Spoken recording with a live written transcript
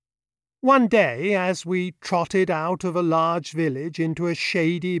One day, as we trotted out of a large village into a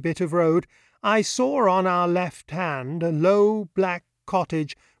shady bit of road, I saw on our left hand a low black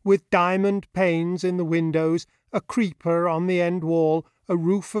cottage with diamond panes in the windows, a creeper on the end wall, a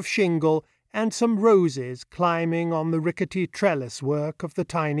roof of shingle, and some roses climbing on the rickety trellis work of the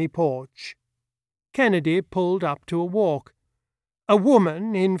tiny porch. Kennedy pulled up to a walk. A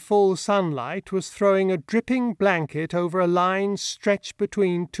woman in full sunlight was throwing a dripping blanket over a line stretched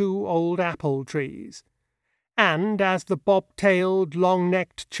between two old apple trees, and as the bob-tailed,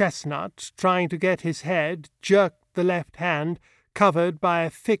 long-necked chestnut, trying to get his head, jerked the left hand, covered by a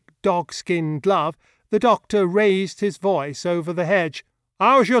thick dog-skin glove, the doctor raised his voice over the hedge.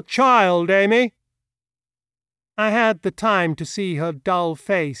 "How's your child, Amy?" I had the time to see her dull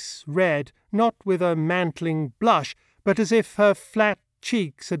face, red, not with a mantling blush, but as if her flat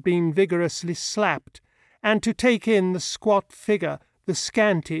cheeks had been vigorously slapped, and to take in the squat figure, the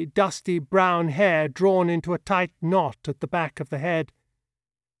scanty, dusty brown hair drawn into a tight knot at the back of the head.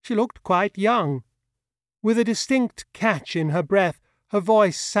 She looked quite young. With a distinct catch in her breath, her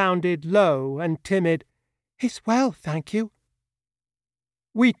voice sounded low and timid. "He's well, thank you."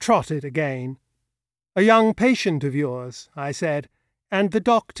 We trotted again. "A young patient of yours," I said, and the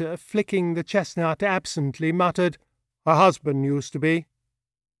doctor, flicking the chestnut absently, muttered, "Her husband used to be."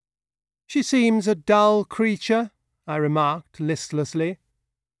 "She seems a dull creature," I remarked listlessly.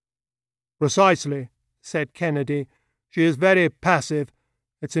 "Precisely," said Kennedy. "She is very passive.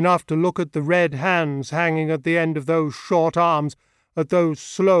 It's enough to look at the red hands hanging at the end of those short arms, at those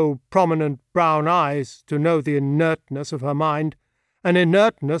slow, prominent brown eyes, to know the inertness of her mind, an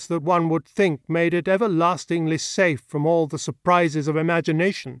inertness that one would think made it everlastingly safe from all the surprises of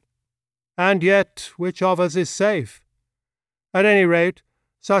imagination. And yet, which of us is safe? At any rate,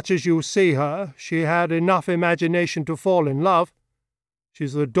 such as you see her, she had enough imagination to fall in love.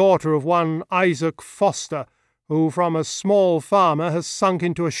 She's the daughter of one Isaac Foster, who from a small farmer has sunk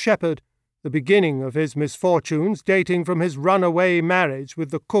into a shepherd, the beginning of his misfortunes dating from his runaway marriage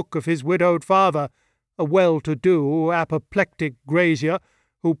with the cook of his widowed father, a well-to-do, apoplectic grazier,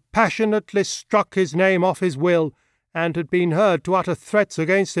 who passionately struck his name off his will, and had been heard to utter threats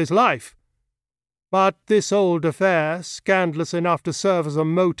against his life. But this old affair, scandalous enough to serve as a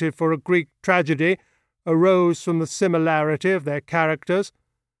motive for a Greek tragedy, arose from the similarity of their characters.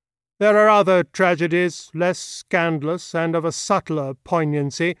 There are other tragedies, less scandalous and of a subtler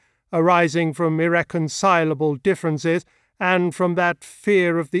poignancy, arising from irreconcilable differences and from that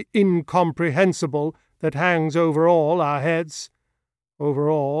fear of the incomprehensible that hangs over all our heads. Over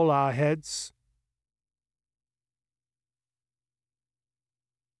all our heads.